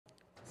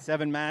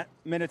7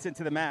 minutes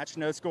into the match,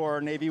 no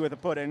score. Navy with a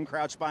put-in,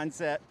 crouch bind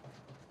set.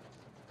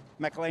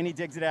 McElhaney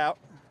digs it out.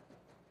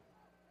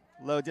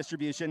 Low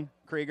distribution,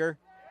 Krieger.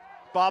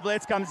 Ball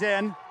blitz comes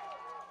in.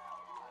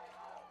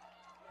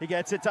 He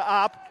gets it to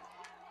Opp.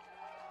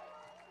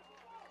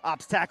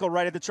 Opp's tackle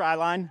right at the try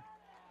line.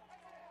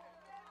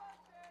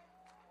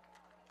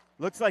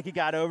 Looks like he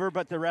got over,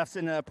 but the ref's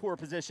in a poor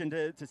position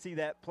to see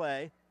that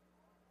play.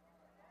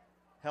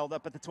 Held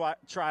up at the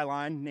try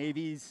line.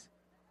 Navy's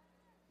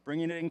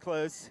bringing it in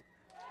close.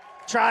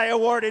 Try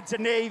awarded to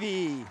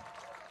Navy.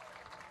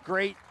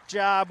 Great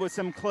job with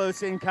some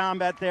close-in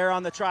combat there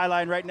on the try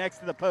line right next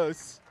to the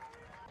posts.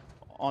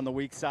 On the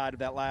weak side of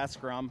that last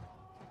scrum.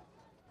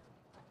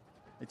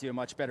 They do a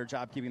much better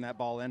job keeping that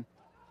ball in.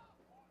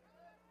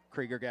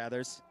 Krieger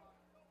gathers.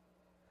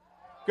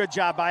 Good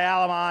job by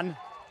Alamon.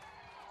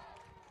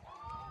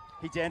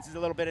 He dances a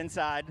little bit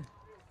inside.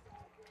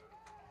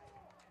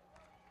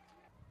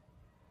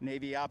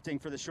 Navy opting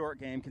for the short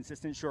game,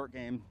 consistent short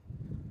game.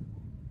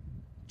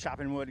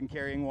 Chopping wood and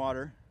carrying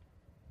water.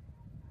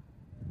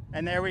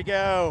 And there we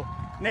go.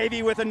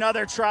 Navy with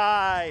another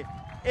try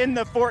in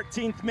the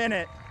 14th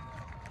minute.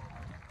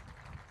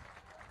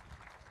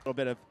 A little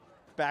bit of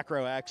back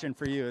row action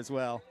for you as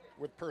well.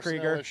 With personnel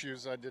Krieger.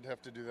 issues, I did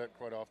have to do that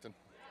quite often.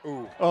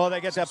 Ooh. Oh,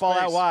 they get that ball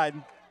space out wide.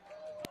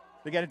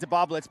 They get it to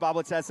Boblitz.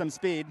 Boblitz has some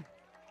speed.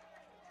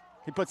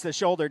 He puts the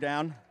shoulder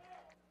down.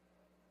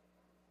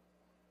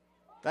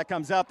 That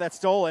comes up. That's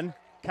stolen.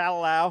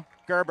 Kalalau,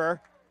 Gerber.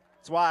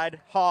 It's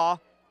wide. Haw.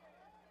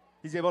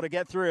 He's able to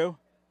get through.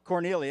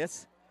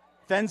 Cornelius.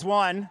 Fens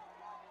one.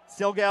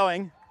 Still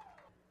going.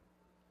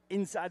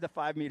 Inside the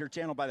 5-meter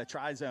channel by the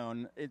try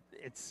zone,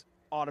 it's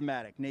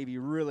automatic. Navy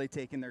really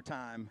taking their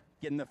time,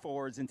 getting the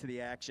forwards into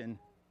the action.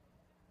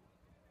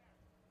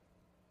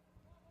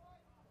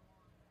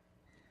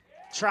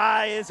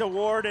 Try is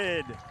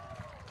awarded.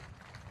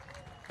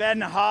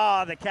 Ben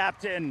Ha, the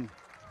captain,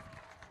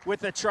 with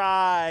the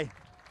try.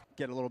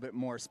 Get a little bit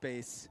more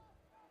space.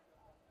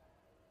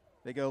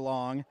 They go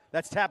long.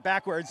 That's tapped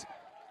backwards.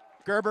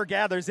 Gerber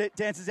gathers it,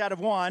 dances out of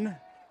one.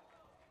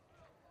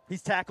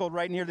 He's tackled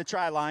right near the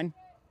try line.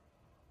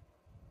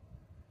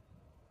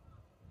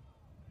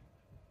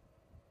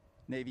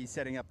 Navy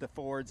setting up the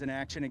forwards in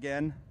action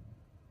again.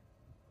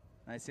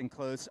 Nice and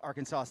close.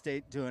 Arkansas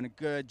State doing a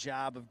good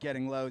job of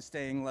getting low,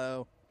 staying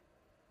low.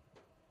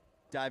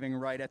 Diving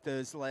right at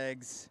those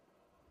legs.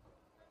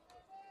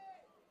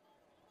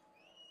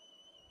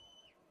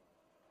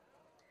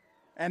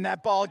 And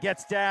that ball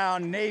gets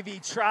down.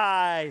 Navy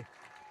try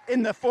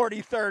in the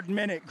 43rd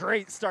minute.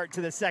 Great start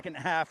to the second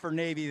half for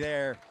Navy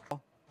there.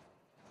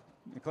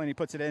 McElhaney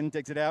puts it in,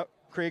 digs it out.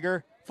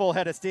 Krieger, full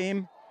head of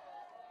steam.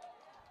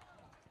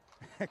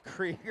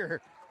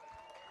 Krieger,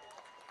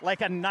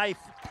 like a knife,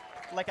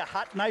 like a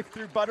hot knife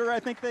through butter, I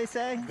think they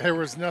say. There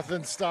was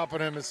nothing stopping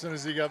him as soon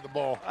as he got the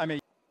ball. I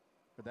mean,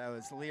 but that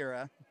was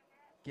Lira,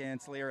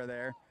 Gantz Lira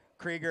there.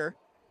 Krieger,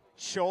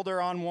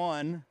 shoulder on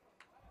one.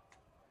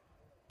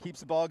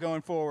 Keeps the ball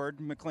going forward.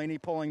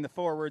 McElhaney pulling the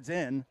forwards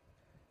in.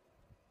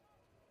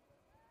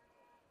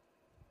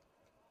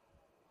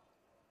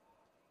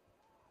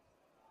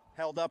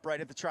 Held up right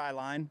at the try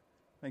line.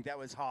 I think that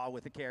was Haw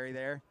with the carry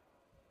there.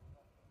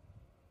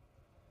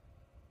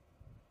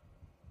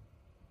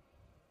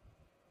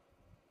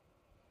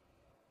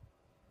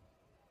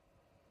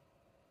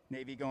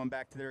 Navy going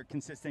back to their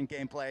consistent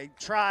gameplay.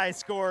 Try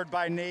scored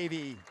by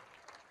Navy.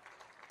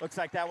 Looks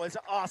like that was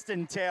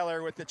Austin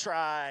Taylor with the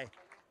try.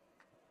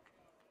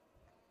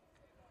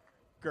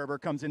 Gerber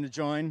comes in to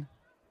join.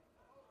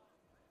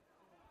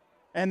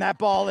 And that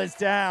ball is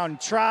down.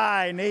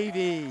 Try,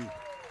 Navy.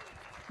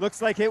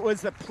 Looks like it was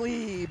the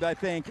plebe, I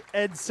think.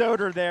 Ed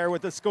Soder there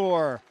with the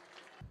score.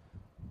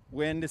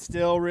 Wind is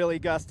still really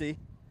gusty.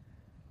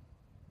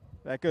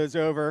 That goes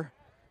over.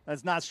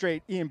 That's not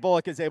straight. Ian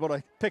Bullock is able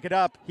to pick it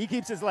up. He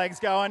keeps his legs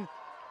going.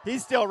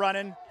 He's still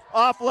running.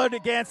 Offload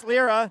against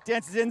Lira.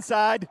 Dances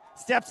inside.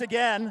 Steps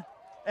again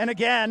and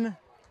again.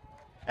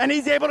 And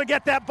he's able to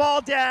get that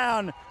ball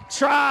down.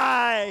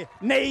 Try,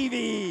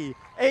 Navy.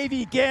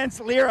 A.V.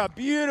 Gantz Lira.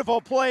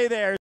 Beautiful play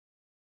there.